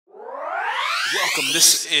Welcome.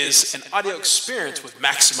 This is an audio experience with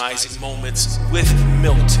Maximizing Moments with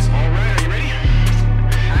Milton. All right, are you ready?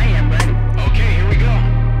 I am ready. Okay, here we go.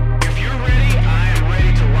 If you're ready, I am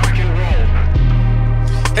ready to rock and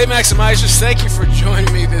roll. Hey Maximizers, thank you for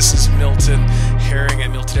joining me. This is Milton Herring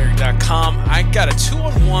at MiltonHerring.com. I got a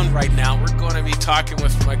 2-on-1 right now. We're going to be talking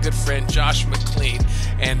with my good friend Josh McLean,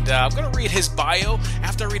 and I'm going to read his bio.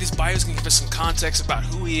 After I read his bio, he's going to give us some context about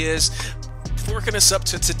who he is, working us up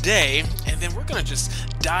to today, and then we're going to just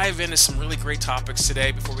dive into some really great topics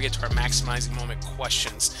today before we get to our Maximizing Moment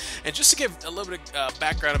questions. And just to give a little bit of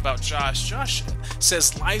background about Josh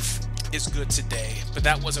says life is good today, but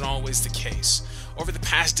that wasn't always the case. Over the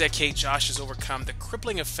past decade, Josh has overcome the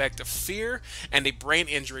crippling effect of fear and a brain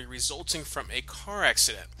injury resulting from a car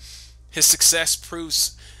accident. His success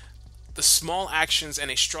proves the small actions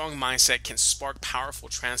and a strong mindset can spark powerful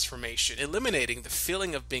transformation, eliminating the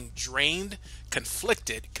feeling of being drained,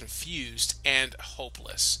 conflicted, confused, and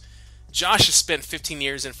hopeless. Josh has spent 15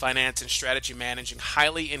 years in finance and strategy, managing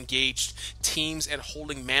highly engaged teams and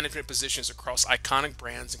holding management positions across iconic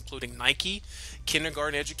brands including Nike,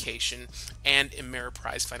 KinderCare Education, and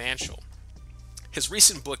Ameriprise Financial. His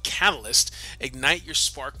recent book, Catalyst, Ignite Your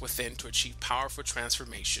Spark Within to Achieve Powerful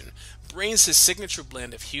Transformation, brings his signature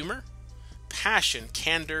blend of humor, passion,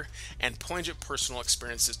 candor, and poignant personal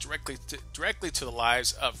experiences directly to the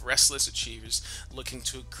lives of restless achievers looking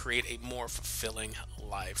to create a more fulfilling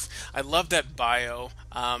life. I love that bio,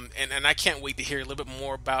 and I can't wait to hear a little bit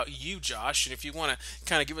more about you, Josh. And if you want to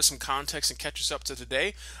kind of give us some context and catch us up to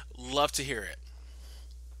today, love to hear it.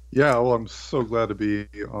 Yeah, well, I'm so glad to be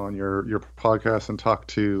on your podcast and talk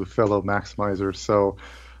to fellow Maximizers. So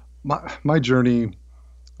my journey,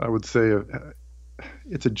 I would say,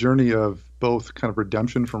 it's a journey of both kind of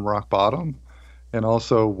redemption from rock bottom and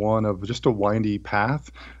also one of just a windy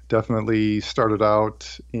path. Definitely started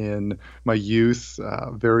out in my youth,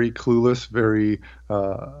 very clueless, very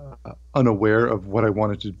unaware of what I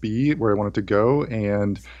wanted to be, where I wanted to go,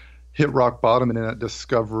 and hit rock bottom. And in that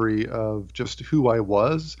discovery of just who I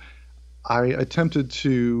was, I attempted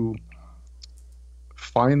to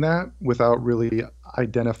find that without really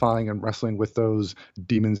identifying and wrestling with those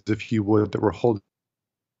demons, if you would, that were holding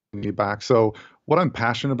me back. So what I'm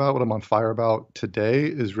passionate about, what I'm on fire about today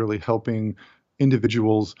is really helping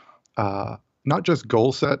individuals not just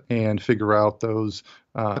goal set and figure out those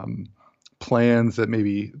plans that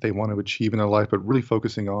maybe they want to achieve in their life, but really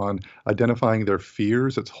focusing on identifying their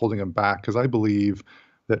fears that's holding them back. Because I believe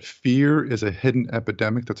that fear is a hidden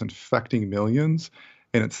epidemic that's infecting millions,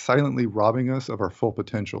 and it's silently robbing us of our full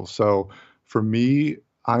potential. So for me,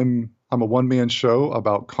 I'm a one-man show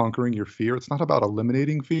about conquering your fear. It's not about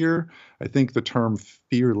eliminating fear. I think the term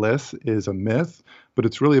fearless is a myth, but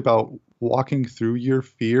it's really about walking through your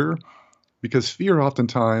fear, because fear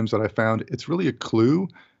oftentimes that I found, it's really a clue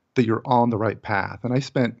that you're on the right path. And I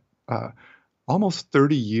spent almost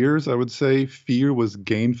 30 years, I would say, fear was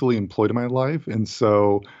gainfully employed in my life. And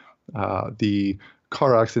so the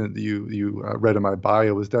car accident that you read in my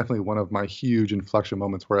bio was definitely one of my huge inflection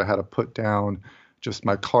moments where I had to put down just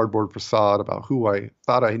my cardboard facade about who I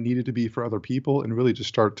thought I needed to be for other people and really just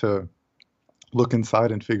start to look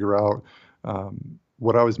inside and figure out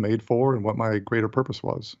what I was made for and what my greater purpose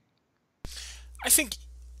was. I think,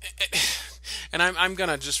 and I'm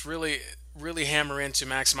going to just really hammer into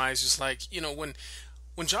Maximizers, like,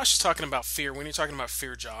 when Josh is talking about fear, when you're talking about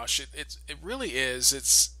fear, Josh, it really is,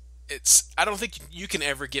 it's I don't think you can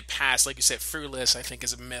ever get past, like you said, fearless, I think,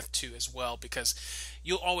 is a myth too as well, because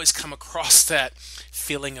you'll always come across that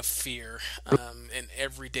feeling of fear in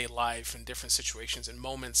everyday life, in different situations and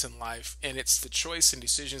moments in life. And it's the choice and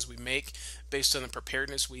decisions we make based on the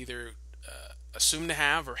preparedness we either assume to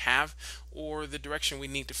have, or the direction we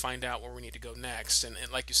need to find out where we need to go next. And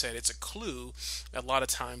like you said, it's a clue a lot of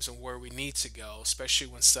times on where we need to go, especially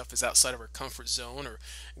when stuff is outside of our comfort zone, or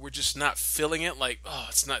we're just not feeling it, like, oh,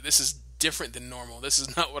 this is different than normal. This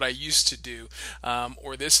is not what I used to do.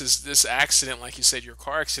 Or this accident, like you said, your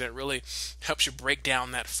car accident really helps you break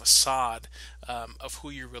down that facade of who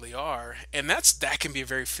you really are. And that can be a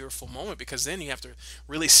very fearful moment, because then you have to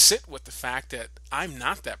really sit with the fact that I'm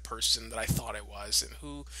not that person that I thought I was,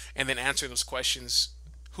 and then answer those questions.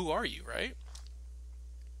 Who are you, right?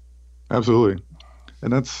 Absolutely.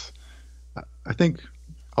 And I think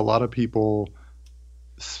a lot of people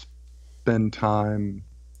spend time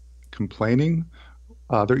complaining.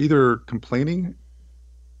 They're either complaining,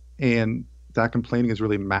 and that complaining is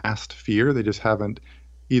really masked fear. They just haven't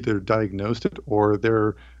either diagnosed it, or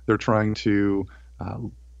they're trying to,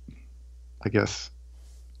 I guess,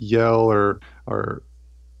 yell or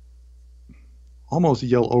almost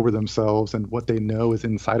yell over themselves and what they know is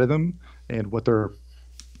inside of them and what they're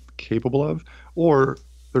capable of. Or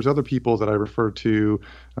there's other people that I refer to.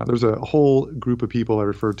 There's a whole group of people I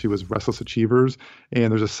refer to as restless achievers,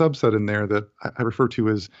 and there's a subset in there that I refer to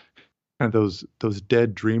as kind of those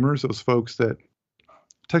dead dreamers, those folks that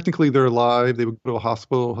technically they're alive. They would go to a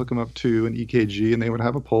hospital, hook them up to an EKG, and they would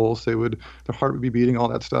have a pulse. Their heart would be beating, all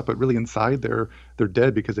that stuff, but really inside they're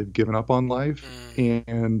dead because they've given up on life.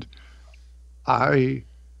 And I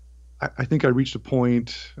think I reached a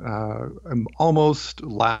point. I'm almost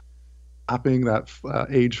lapping that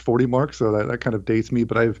age 40 mark, so that kind of dates me.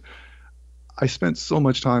 But I spent so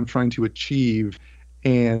much time trying to achieve,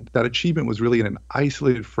 and that achievement was really in an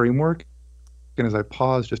isolated framework. And as I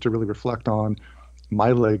paused just to really reflect on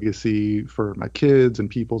my legacy for my kids and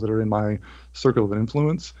people that are in my circle of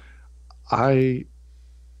influence, I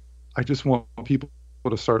just want people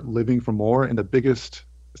to start living for more. And the biggest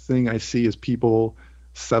thing I see is people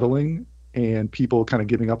settling and people kind of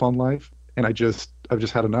giving up on life. And I've just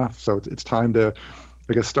had enough. So it's time to,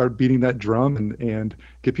 I guess, start beating that drum and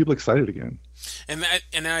get people excited again. And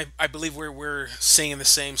I believe we're singing the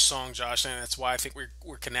same song, Josh, and that's why I think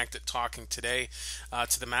we're connected talking today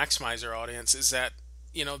to the Maximizer audience. Is that,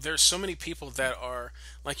 there's so many people that are,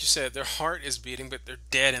 like you said, their heart is beating, but they're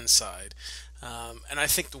dead inside. And I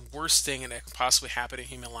think the worst thing that can possibly happen in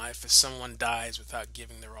human life is someone dies without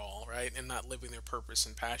giving their all, right? And not living their purpose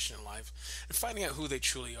and passion in life and finding out who they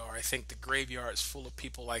truly are. I think the graveyard is full of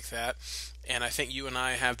people like that. And I think you and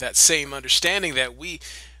I have that same understanding that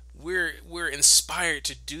we're inspired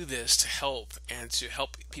to do this to help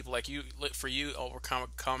people like you, for you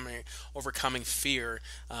overcoming fear,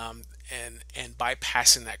 and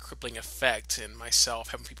bypassing that crippling effect, and myself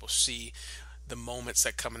having people see the moments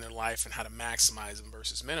that come in their life and how to maximize them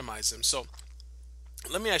versus minimize them. So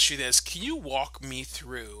let me ask you this: can you walk me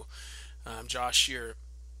through, Josh, your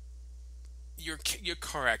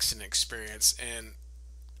car accident experience, and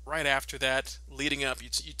right after that, leading up,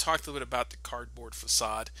 you talked a little bit about the cardboard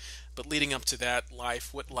facade, but leading up to that,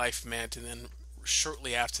 what life meant, and then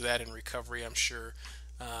shortly after that in recovery, I'm sure,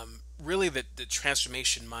 really the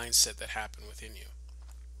transformation mindset that happened within you.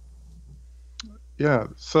 Yeah.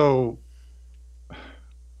 So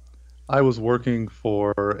I was working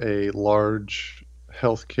for a large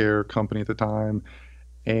healthcare company at the time,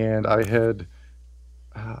 and I had,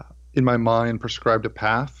 in my mind, prescribed a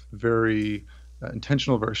path, very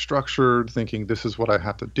intentional, very structured, thinking this is what I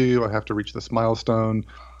have to do. I have to reach this milestone,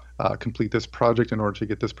 complete this project in order to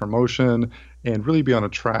get this promotion, and really be on a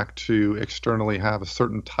track to externally have a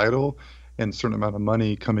certain title and a certain amount of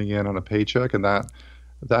money coming in on a paycheck. And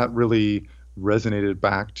that really resonated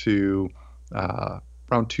back to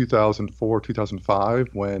around 2004, 2005,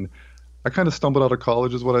 when I kind of stumbled out of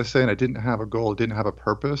college, is what I say, and I didn't have a goal, didn't have a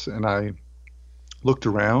purpose, and I looked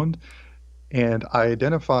around and I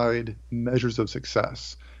identified measures of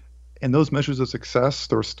success. And those measures of success,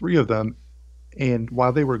 there was three of them. And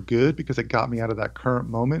while they were good because it got me out of that current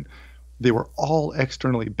moment, they were all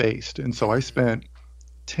externally based. And so I spent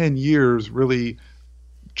 10 years really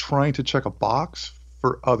trying to check a box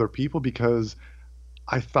for other people because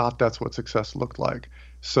I thought that's what success looked like.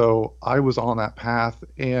 So I was on that path,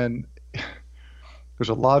 and there's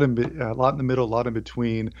a lot in the middle, a lot in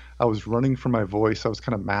between. I was running for my voice. I was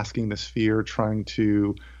kind of masking this fear, trying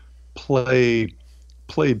to play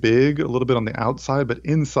big a little bit on the outside, but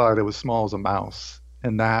inside I was small as a mouse.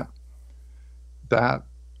 And that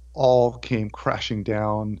all came crashing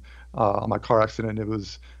down on my car accident. I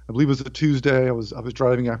believe it was a Tuesday. I was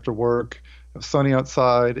driving after work. It was sunny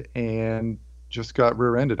outside and just got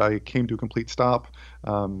rear-ended. I came to a complete stop.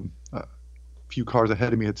 A few cars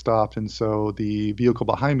ahead of me had stopped, and so the vehicle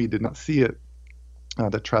behind me did not see it,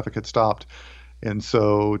 that traffic had stopped, and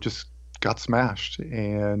so just got smashed.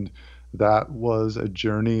 And that was a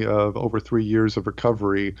journey of over 3 years of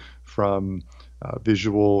recovery from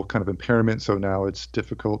visual kind of impairment. So now it's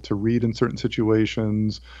difficult to read in certain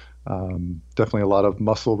situations. Definitely a lot of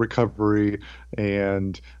muscle recovery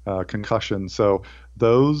and concussion. So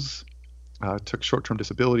those took short-term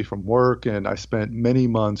disability from work, and I spent many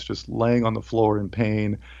months just laying on the floor in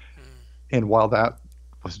pain. And while that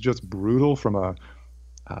was just brutal from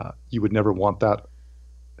you would never want that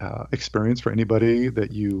experience for anybody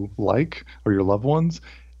that you like or your loved ones,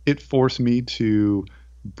 it forced me to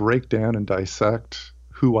break down and dissect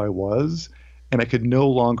who I was. And I could no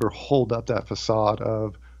longer hold up that facade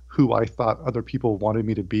of who I thought other people wanted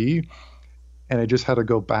me to be. And I just had to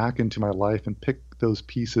go back into my life and pick those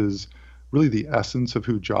pieces, really the essence of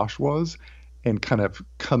who Josh was, and kind of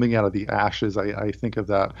coming out of the ashes. I think of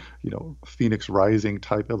that, Phoenix rising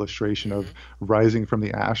type illustration of rising from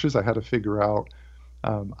the ashes. I had to figure out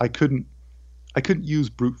I couldn't use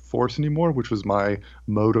brute force anymore, which was my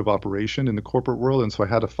mode of operation in the corporate world, and so I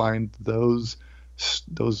had to find those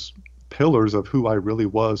pillars of who I really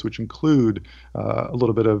was, which include a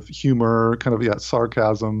little bit of humor, kind of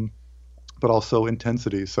sarcasm, but also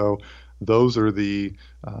intensity. So those are and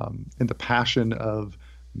the passion of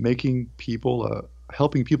making people,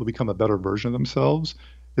 helping people become a better version of themselves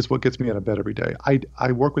is what gets me out of bed every day.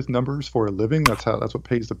 I work with numbers for a living. That's what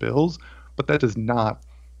pays the bills, but that does not,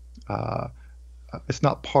 it's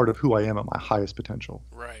not part of who I am at my highest potential.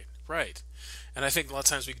 Right, right. And I think a lot of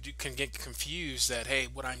times can get confused that, hey,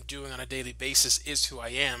 what I'm doing on a daily basis is who I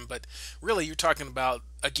am. But really, you're talking about,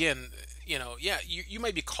 again, yeah, you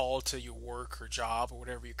may be called to your work or job or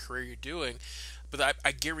whatever your career you're doing, but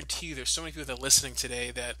I guarantee you there's so many people that are listening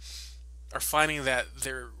today that are finding that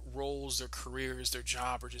their roles, their careers, their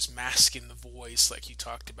job are just masking the voice, like you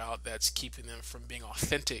talked about, that's keeping them from being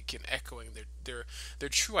authentic and echoing their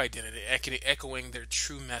true identity, echoing their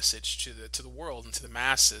true message to the world and to the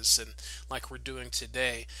masses, and like we're doing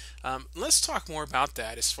today. Let's talk more about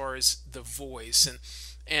that as far as the voice,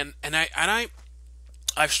 and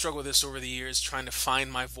I've struggled with this over the years, trying to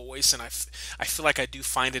find my voice, and I feel like I do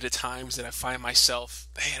find it at times that I find myself,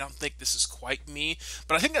 hey, I don't think this is quite me,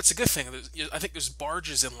 but I think that's a good thing. I think there's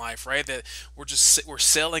barges in life, right, that we're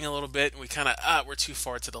sailing a little bit, and we kind of we're too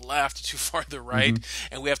far to the left, too far to the right,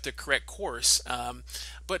 and we have to correct course.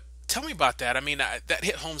 But tell me about that. I mean, that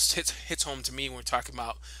hits home to me when we're talking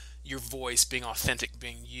about your voice being authentic,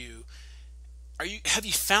 being you. Have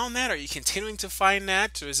you found that? Are you continuing to find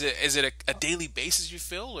that? Or is it a daily basis you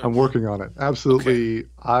feel? Or? I'm working on it. Absolutely. Okay.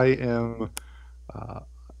 I am.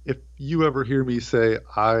 If you ever hear me say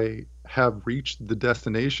I have reached the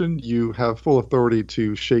destination, you have full authority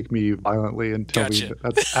to shake me violently and tell me that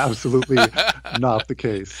that's absolutely not the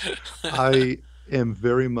case. I am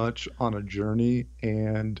very much on a journey.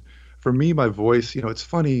 And for me, my voice, it's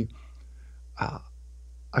funny.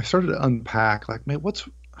 I started to unpack, like, man, what's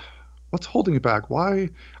holding it back? Why?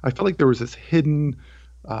 I felt like there was this hidden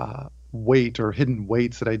weight or hidden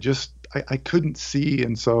weights that I couldn't see.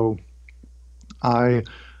 And so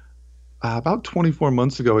about 24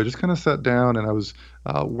 months ago, I just kind of sat down and I was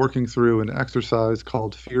working through an exercise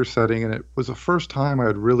called fear setting. And it was the first time I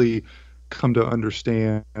had really come to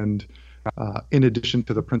understand, in addition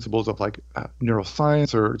to the principles of like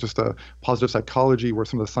neuroscience or just a positive psychology, where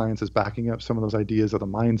some of the science is backing up some of those ideas of the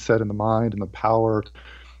mindset and the mind and the power,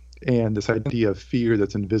 and this idea of fear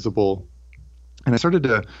that's invisible. And I started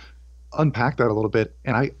to unpack that a little bit,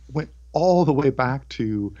 and I went all the way back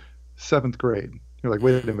to 7th grade. You're like,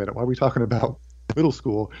 wait a minute, why are we talking about middle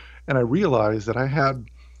school? And I realized that I had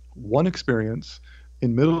one experience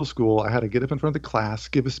in middle school. I had to get up in front of the class,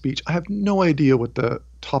 give a speech. I have no idea what the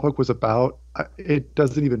topic was about. It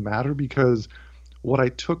doesn't even matter, because what I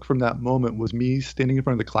took from that moment was me standing in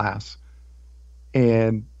front of the class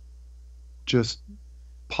and just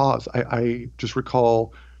pause. I just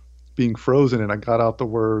recall being frozen, and I got out the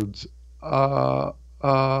words, and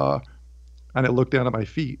I looked down at my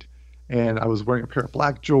feet, and I was wearing a pair of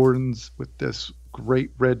black Jordans with this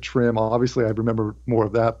great red trim. Obviously, I remember more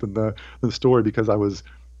of that than the story, because I was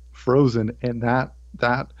frozen, and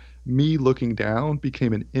that me looking down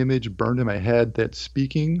became an image burned in my head that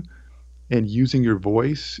speaking and using your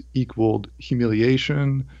voice equaled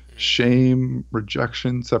humiliation, shame,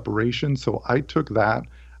 rejection, separation. So I took that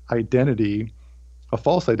identity, a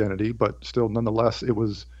false identity, but still nonetheless, it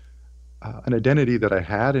was an identity that I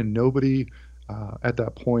had, and nobody at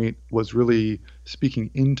that point was really speaking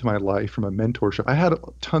into my life from a mentorship. I had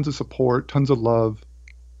tons of support, tons of love,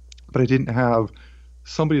 but I didn't have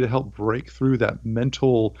somebody to help break through that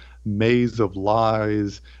mental maze of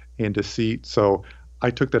lies and deceit. So I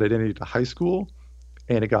took that identity to high school,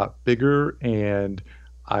 and it got bigger, and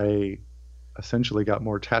I essentially got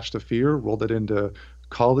more attached to fear, rolled it into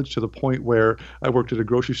college to the point where I worked at a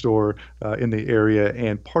grocery store in the area,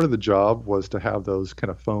 and part of the job was to have those kind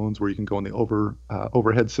of phones where you can go in the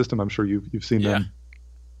overhead system. I'm sure you've seen them.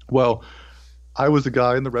 Well, I was the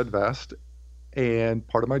guy in the red vest, and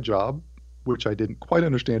part of my job, which I didn't quite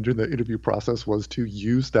understand during the interview process, was to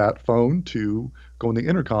use that phone to go in the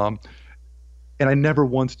intercom. And I never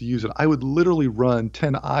once to use it. I would literally run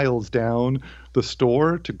 10 aisles down the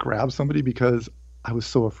store to grab somebody because I was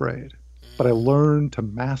so afraid. But I learned to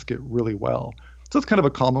mask it really well. So it's kind of a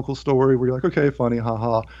comical story where you're like, okay, funny,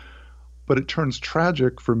 haha. But it turns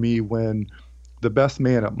tragic for me when the best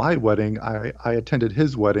man at my wedding, I attended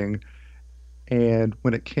his wedding, and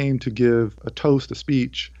when it came to give a toast, a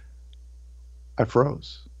speech, I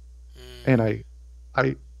froze. And I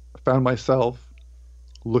found myself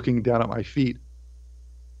looking down at my feet,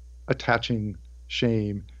 attaching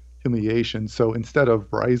shame, humiliation. So instead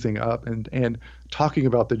of rising up and talking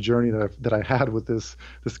about the journey that I had with this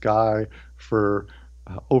guy for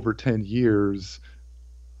over 10 years,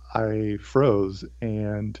 I froze,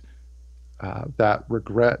 and that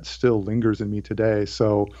regret still lingers in me today.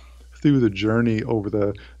 So through the journey over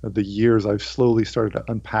the years, I've slowly started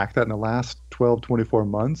to unpack that. In the last 12, 24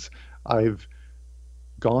 months, I've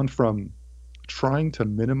gone from trying to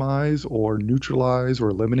minimize or neutralize or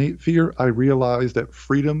eliminate fear. I realized that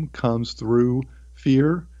freedom comes through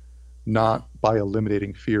fear, not by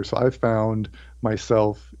eliminating fear. So I've found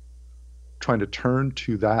myself trying to turn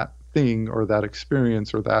to that thing or that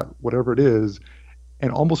experience or that whatever it is,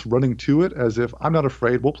 and almost running to it as if I'm not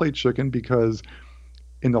afraid. We'll play chicken, because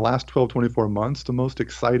in the last 12, 24 months, the most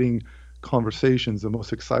exciting conversations, the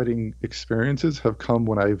most exciting experiences have come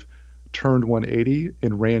when I've turned 180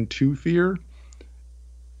 and ran to fear.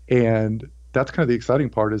 And that's kind of the exciting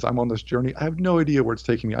part, is I'm on this journey. I have no idea where it's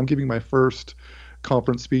taking me. I'm giving my first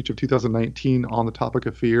conference speech of 2019 on the topic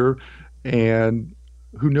of fear, and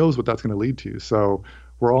who knows what that's going to lead to. So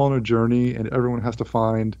we're all on a journey, and everyone has to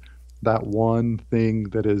find that one thing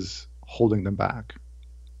that is holding them back.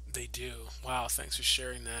 They do. Wow, thanks for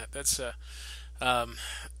sharing that.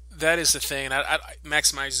 That is the thing. And I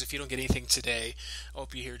maximizes, if you don't get anything today, I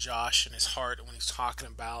hope you hear Josh and his heart when he's talking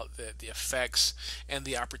about the effects and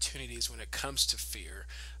the opportunities when it comes to fear.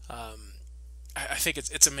 I think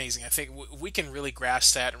it's amazing. I think we can really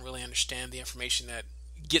grasp that and really understand the information that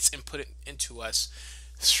gets input into us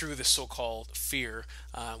through the so-called fear.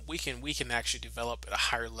 We can actually develop at a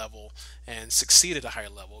higher level and succeed at a higher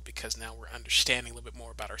level, because now we're understanding a little bit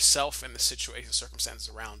more about ourselves and the situation,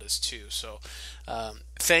 circumstances around us too. So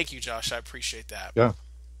thank you, Josh. I appreciate that. Yeah.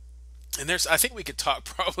 And I think we could talk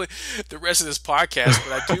probably the rest of this podcast,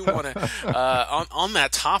 but I do want to, on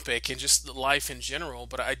that topic and just life in general,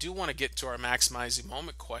 but I do want to get to our maximizing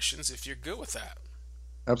moment questions, if you're good with that.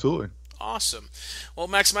 Absolutely. Awesome. Well,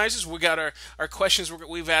 Maximizers, we got our questions.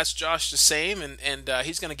 We've asked Josh the same, and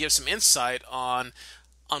he's going to give some insight on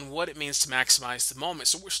what it means to maximize the moment.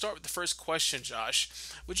 So we'll start with the first question, Josh.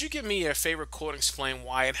 Would you give me a favorite quote and explain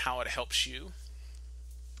why and how it helps you?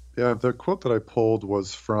 Yeah, the quote that I pulled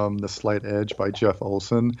was from The Slight Edge by Jeff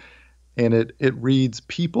Olson, and it reads,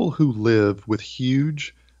 "People who live with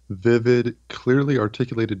huge, vivid, clearly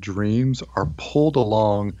articulated dreams are pulled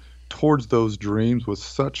along towards those dreams with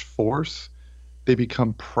such force, they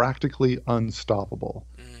become practically unstoppable."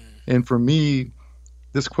 And for me,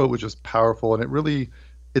 this quote was just powerful, and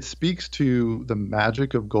it speaks to the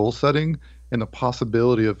magic of goal setting and the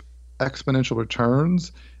possibility of exponential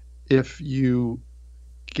returns if you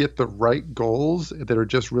get the right goals that are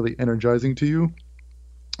just really energizing to you.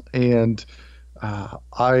 And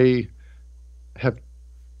I have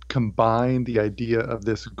combined the idea of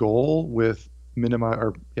this goal with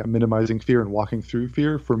minimizing fear and walking through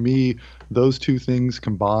fear. For me, those two things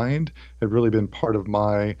combined have really been part of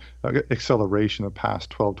my acceleration the past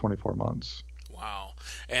 12, 24 months. Wow.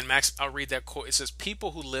 And Max, I'll read that quote. It says,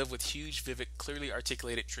 "People who live with huge, vivid, clearly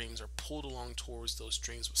articulated dreams are pulled along towards those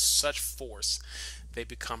dreams with such force, they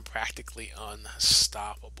become practically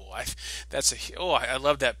unstoppable." I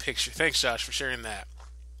love that picture. Thanks, Josh, for sharing that.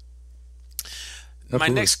 Absolutely.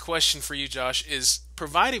 My next question for you, Josh, is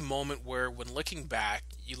provide a moment where, when looking back,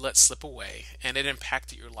 you let slip away and it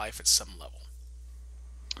impacted your life at some level.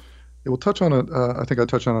 We'll touch on it. I think I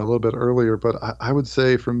touched on it a little bit earlier, but I would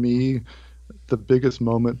say for me, the biggest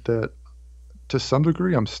moment that, to some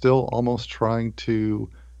degree, I'm still almost trying to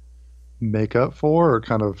make up for, or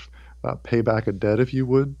kind of pay back a debt, if you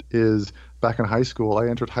would, is back in high school. I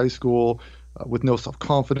entered high school with no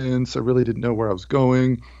self-confidence. I really didn't know where I was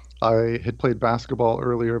going. I had played basketball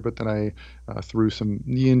earlier, but then I through some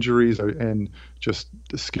knee injuries and just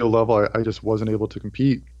the skill level, I just wasn't able to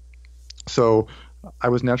compete. So I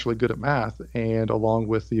was naturally good at math, and along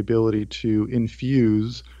with the ability to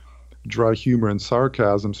infuse dry humor and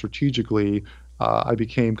sarcasm strategically, I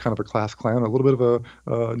became kind of a class clown, a little bit of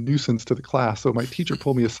a nuisance to the class. So my teacher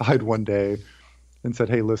pulled me aside one day and said,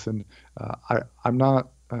 "Hey, listen, I'm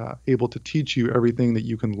not able to teach you everything that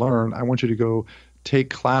you can learn. I want you to go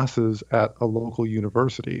take classes at a local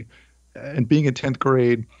university." And being in 10th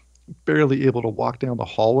grade, barely able to walk down the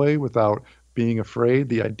hallway without being afraid,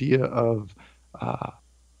 the idea of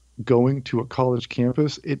going to a college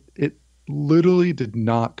campus, it literally did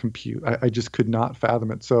not compute. I just could not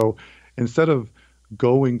fathom it. So instead of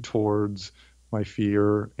going towards my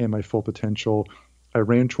fear and my full potential, I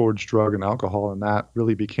ran towards drug and alcohol, and that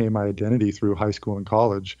really became my identity through high school and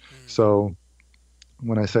college. So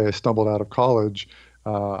when I say I stumbled out of college,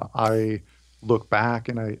 I look back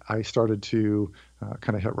and I started to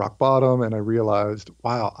kind of hit rock bottom, and I realized,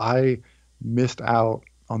 wow, I missed out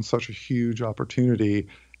on such a huge opportunity.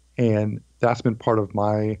 And that's been part of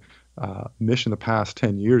my mission the past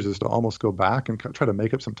 10 years, is to almost go back and try to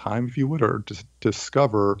make up some time, if you would, or just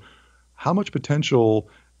discover how much potential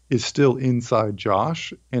is still inside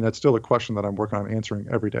Josh. And that's still a question that I'm working on answering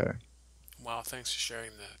every day. Wow, thanks for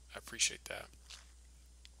sharing that. I appreciate that.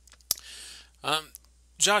 Um,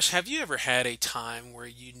 Josh, have you ever had a time where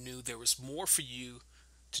you knew there was more for you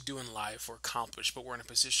to do in life or accomplish, but were in a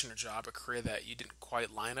position or job or career that you didn't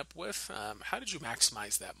quite line up with? How did you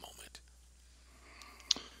maximize that moment?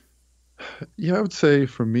 Yeah, I would say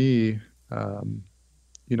for me, when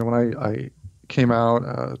I came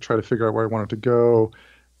out, try to figure out where I wanted to go,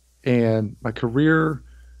 and my career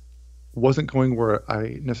wasn't going where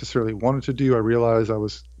I necessarily wanted to do. I realized I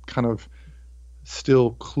was kind of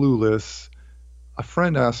still clueless. A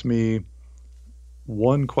friend asked me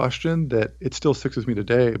one question that it still sticks with me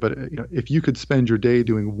today, but if you could spend your day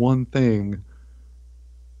doing one thing,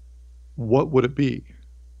 what would it be?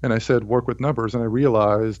 And I said, work with numbers. And I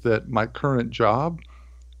realized that my current job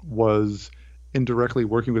was indirectly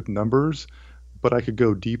working with numbers, but I could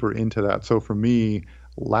go deeper into that. So for me,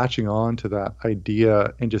 latching on to that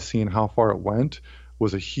idea and just seeing how far it went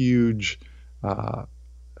was a huge uh,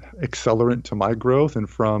 accelerant to my growth.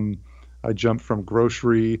 I jumped from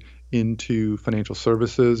grocery into financial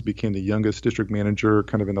services, became the youngest district manager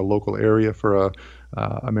kind of in the local area for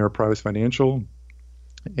Ameriprise Financial,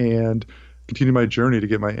 and continued my journey to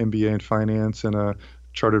get my MBA in finance and a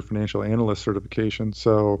chartered financial analyst certification.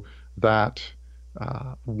 So that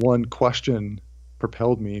one question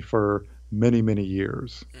propelled me for many, many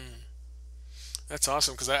years. That's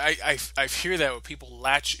awesome because I hear that when people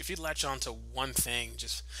if you latch onto one thing,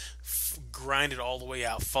 just grind it all the way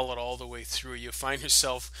out, follow it all the way through, you find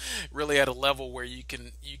yourself really at a level where you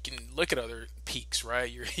can look at other peaks,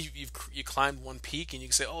 right? You climbed one peak and you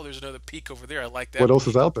can say, oh, there's another peak over there. I like that What else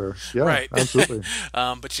is peak. out there? Yeah, Right. absolutely.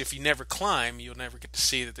 But if you never climb, you'll never get to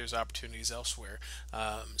see that there's opportunities elsewhere.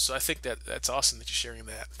 So I think that's awesome that you're sharing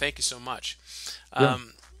that. Thank you so much. Yeah.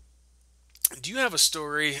 Do you have a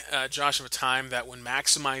story, Josh, of a time that when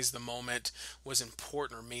maximize the moment was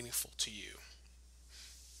important or meaningful to you?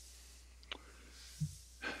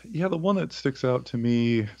 Yeah, the one that sticks out to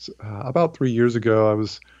me, about 3 years ago, I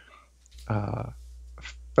was uh,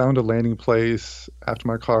 found a landing place after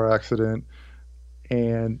my car accident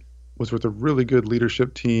and was with a really good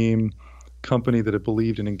leadership team, company that had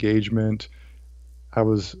believed in engagement. I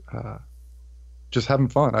was just having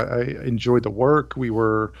fun. I enjoyed the work. We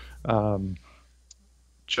were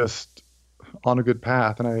just on a good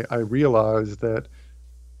path, and I realized that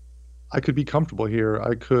I could be comfortable here.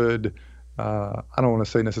 I could, I don't want to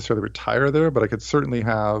say necessarily retire there, but I could certainly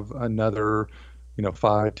have another,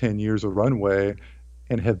 5, 10 years of runway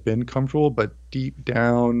and have been comfortable. But deep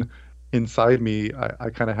down inside me, I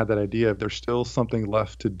kind of had that idea of there's still something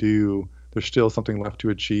left to do. There's still something left to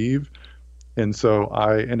achieve. And so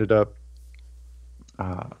I ended up,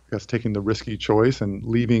 I guess, taking the risky choice and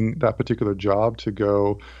leaving that particular job to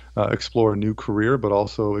go explore a new career, but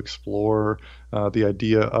also explore the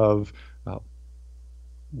idea of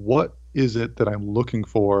what is it that I'm looking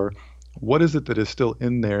for? What is it that is still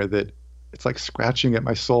in there that it's like scratching at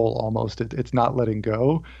my soul almost? It's not letting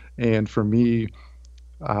go. And for me,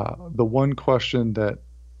 the one question that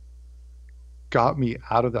got me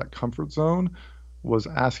out of that comfort zone was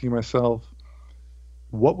asking myself,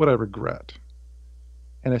 what would I regret?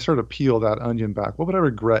 And I started to peel that onion back. What would I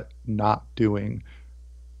regret not doing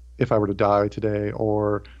if I were to die today,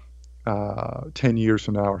 or 10 years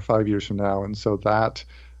from now, or 5 years from now? And so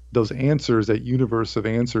those answers, that universe of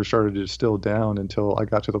answers, started to distill down until I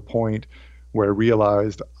got to the point where I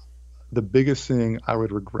realized the biggest thing I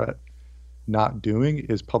would regret not doing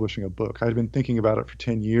is publishing a book. I'd been thinking about it for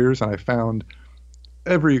 10 years, and I found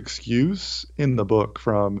every excuse in the book,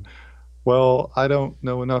 from, well, I don't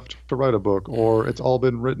know enough to write a book, or it's all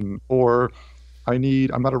been written, or I'm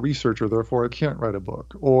not a researcher, therefore I can't write a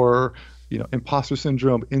book, or, imposter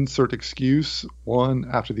syndrome, insert excuse, one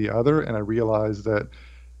after the other. And I realized that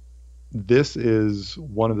this is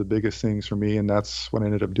one of the biggest things for me. And that's what I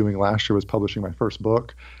ended up doing last year, was publishing my first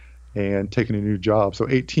book and taking a new job. So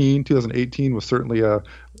 2018 was certainly a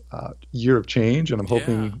year of change, and I'm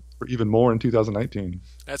hoping for even more in 2019.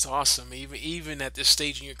 That's awesome. Even at this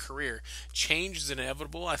stage in your career, change is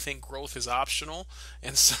inevitable. I think growth is optional,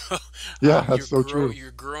 and so Yeah, that's so true.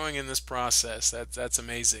 you're growing in this process. That's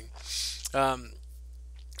amazing. Um,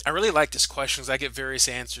 I really like this question because I get various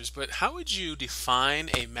answers. But how would you define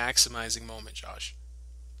a maximizing moment, Josh?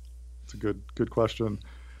 It's a good question.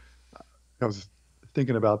 I was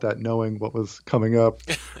thinking about that, knowing what was coming up.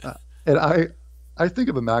 Uh, and I think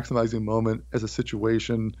of a maximizing moment as a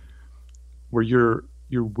situation where you're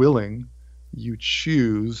willing, you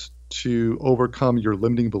choose to overcome your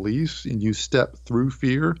limiting beliefs and you step through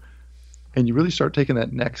fear and you really start taking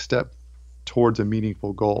that next step towards a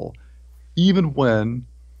meaningful goal, even when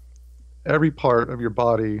every part of your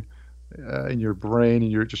body and your brain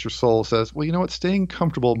and your soul says, well, you know what, staying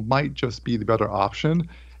comfortable might just be the better option.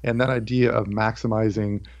 And that idea of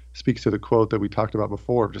maximizing speaks to the quote that we talked about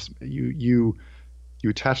before. Just you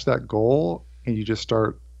attach that goal and you just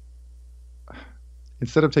start,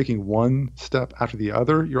 instead of taking one step after the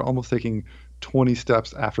other, you're almost taking 20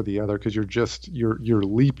 steps after the other because you're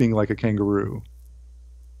leaping like a kangaroo.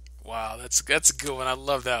 Wow, that's a good one. I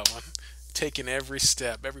love that one. Taking every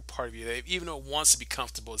step, every part of you, even though it wants to be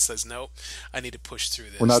comfortable, it says, "Nope, I need to push through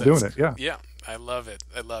this." We're not doing it. Yeah. Yeah, I love it.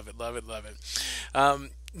 I love it. Love it. Love it.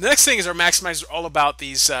 The next thing is our maximizers are all about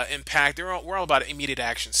these impact. We're all about immediate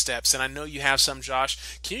action steps, and I know you have some,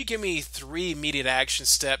 Josh. Can you give me 3 immediate action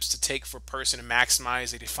steps to take for a person to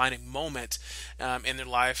maximize a defining moment in their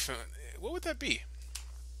life? What would that be?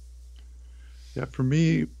 Yeah, for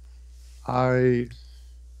me, I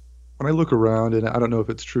when I look around, and I don't know if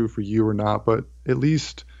it's true for you or not, but at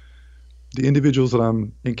least the individuals that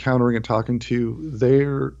I'm encountering and talking to,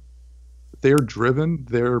 they're driven,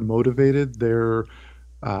 they're motivated, they're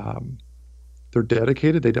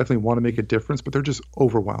dedicated. They definitely want to make a difference, but they're just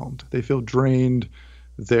overwhelmed. They feel drained.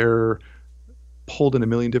 They're pulled in a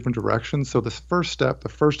million different directions. So this first step, the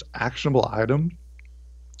first actionable item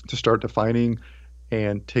to start defining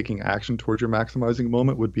and taking action towards your maximizing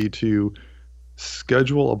moment would be to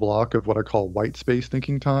schedule a block of what I call white space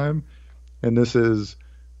thinking time. And this is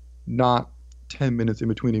not 10 minutes in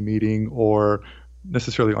between a meeting or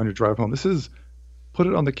necessarily on your drive home. This is put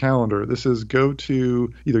it on the calendar. This is go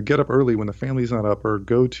to either get up early when the family's not up or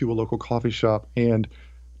go to a local coffee shop and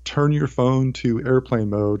turn your phone to airplane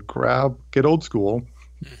mode, get old school,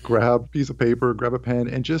 grab a piece of paper, grab a pen,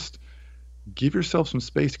 and just give yourself some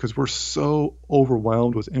space because we're so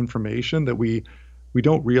overwhelmed with information that we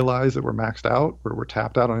don't realize that we're maxed out or we're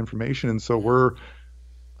tapped out on information. And so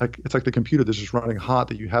it's like the computer that's just running hot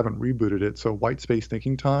that you haven't rebooted it. So white space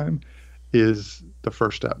thinking time is the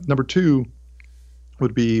first step. Number 2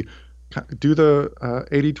 would be do the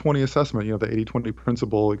 80-20 assessment, the 80-20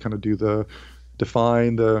 principle, kind of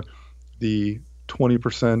define the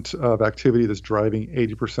 20% of activity that's driving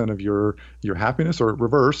 80% of your happiness, or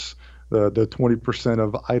reverse the 20%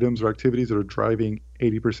 of items or activities that are driving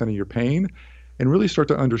 80% of your pain, and really start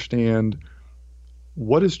to understand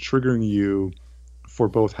what is triggering you for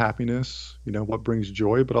both happiness, what brings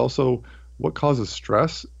joy, but also what causes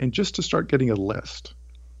stress, and just to start getting a list.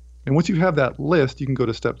 And once you have that list, you can go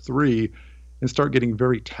to step 3 and start getting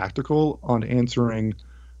very tactical on answering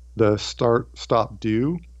the start, stop,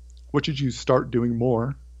 do. What should you start doing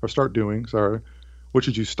more, or start doing, sorry. What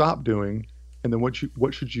should you stop doing? And then what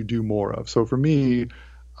should you do more of? So for me,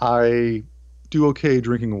 I do okay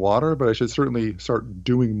drinking water, but I should certainly start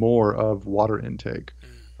doing more of water intake.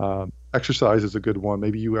 Exercise is a good one.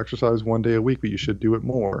 Maybe you exercise 1 day a week, but you should do it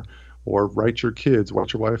more. Or write your kids,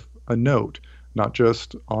 write your wife a note, not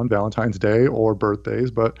just on Valentine's Day or birthdays,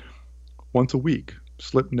 but once a week.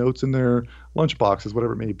 Slip notes in their lunch boxes,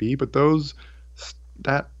 whatever it may be. But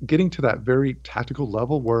that getting to that very tactical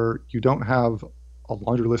level where you don't have a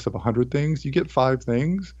laundry list of 100 things, you get 5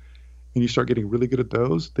 things and you start getting really good at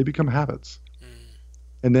those, they become habits.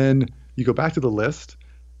 And then you go back to the list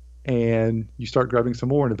and you start grabbing some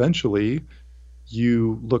more, and eventually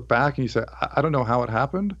you look back and you say, I don't know how it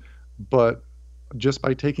happened, but just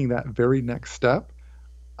by taking that very next step,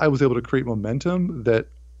 I was able to create momentum that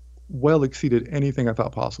well exceeded anything I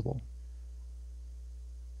thought possible.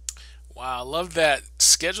 Wow, I love that.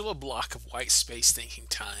 Schedule a block of white space thinking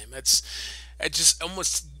time. It just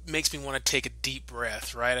almost makes me want to take a deep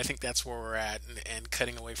breath, right? I think that's where we're at, and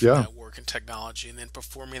cutting away from that work and technology, and then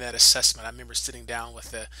performing that assessment. I remember sitting down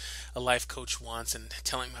with a life coach once and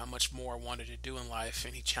telling him how much more I wanted to do in life,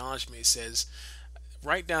 and he challenged me. He says,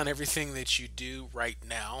 write down everything that you do right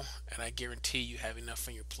now, and I guarantee you have enough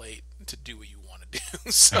on your plate to do what you want to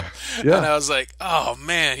do. So, and I was like, oh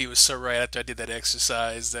man, he was so right. After I did that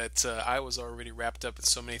exercise, that I was already wrapped up in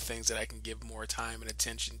so many things that I can give more time and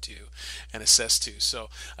attention to and assess to. So,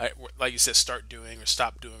 like you said, start doing or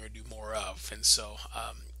stop doing or do more of. And so,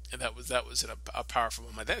 And that was a powerful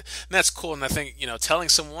moment. And that's cool. And I think, telling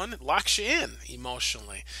someone locks you in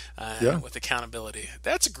emotionally Yeah. with accountability.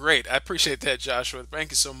 That's great. I appreciate that, Joshua.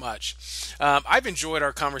 Thank you so much. I've enjoyed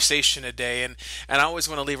our conversation today, and I always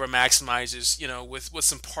want to leave our maximizers, with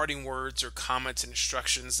some parting words or comments and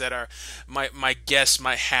instructions that my guests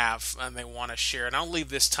might have and they want to share. And I'll leave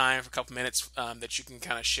this time for a couple minutes that you can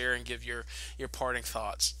kind of share and give your parting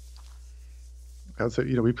thoughts. I'd say,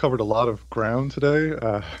 we've covered a lot of ground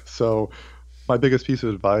today. So my biggest piece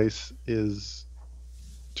of advice is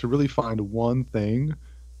to really find one thing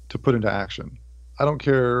to put into action. I don't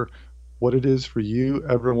care what it is for you.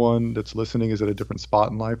 Everyone that's listening is at a different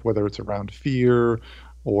spot in life, whether it's around fear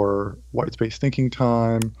or white space thinking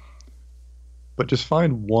time. But just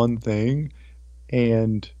find one thing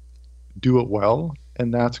and do it well.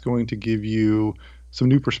 And that's going to give you some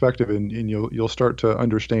new perspective, and you'll start to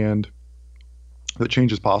understand that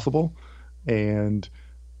change is possible, and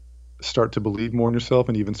start to believe more in yourself,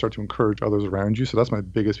 and even start to encourage others around you. So that's my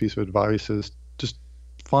biggest piece of advice, is just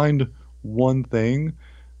find one thing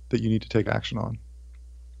that you need to take action on.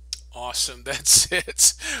 Awesome. That's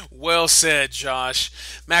it. Well said, Josh.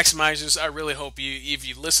 Maximizers, I really hope if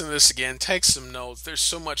you listen to this again, take some notes. There's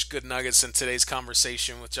so much good nuggets in today's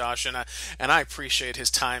conversation with Josh, and I appreciate his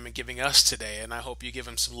time in giving us today, and I hope you give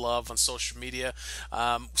him some love on social media.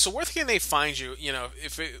 So where can they find you?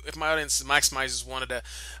 If my audience, Maximizers, wanted to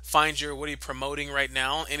find you, what are you promoting right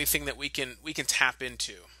now? Anything that we can tap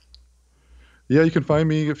into? Yeah, you can find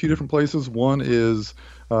me a few different places. One is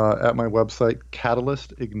at my website,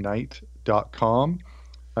 catalystignite.com.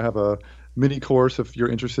 I have a mini course if you're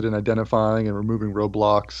interested in identifying and removing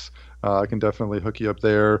roadblocks. I can definitely hook you up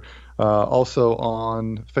there. Also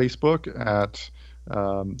on Facebook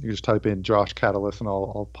you just type in Josh Catalyst and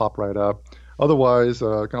I'll pop right up. Otherwise,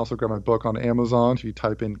 you can also grab my book on Amazon. If you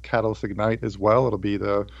type in Catalyst Ignite as well, it'll be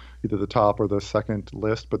either the top or the second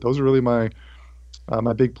list. But those are really my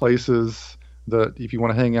big places that if you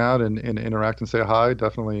want to hang out and interact and say hi,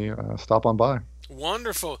 definitely stop on by.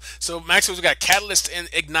 Wonderful. So, Maxwell, we've got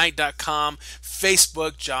catalystignite.com,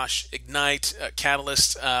 Facebook, Josh Ignite,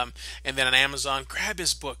 Catalyst, and then on Amazon. Grab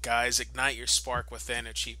his book, guys. Ignite Your Spark Within,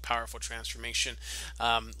 Achieve Powerful Transformation.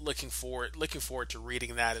 Looking forward to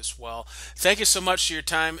reading that as well. Thank you so much for your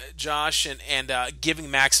time, Josh, and giving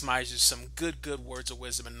Maximizers some good words of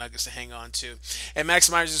wisdom and nuggets to hang on to. And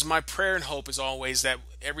Maximizers, my prayer and hope is always that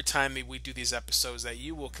every time we do these episodes, that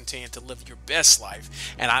you will continue to live your best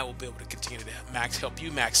life, and I will be able to continue to help you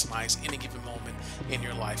maximize any given moment in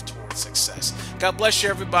your life towards success. God bless you,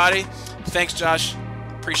 everybody. Thanks, Josh.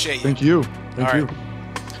 Appreciate you. Thank you. Thank you.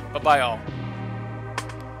 Bye-bye, all.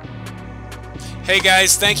 Hey,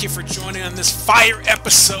 guys. Thank you for joining on this fire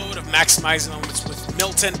episode of Maximizing Moments with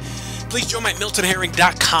Milton. Please join me at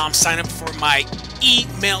miltonherring.com. Sign up for my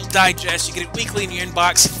email digest. You get it weekly in your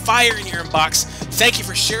inbox, fire in your inbox. Thank you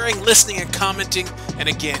for sharing, listening, and commenting. And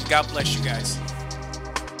again, God bless you guys.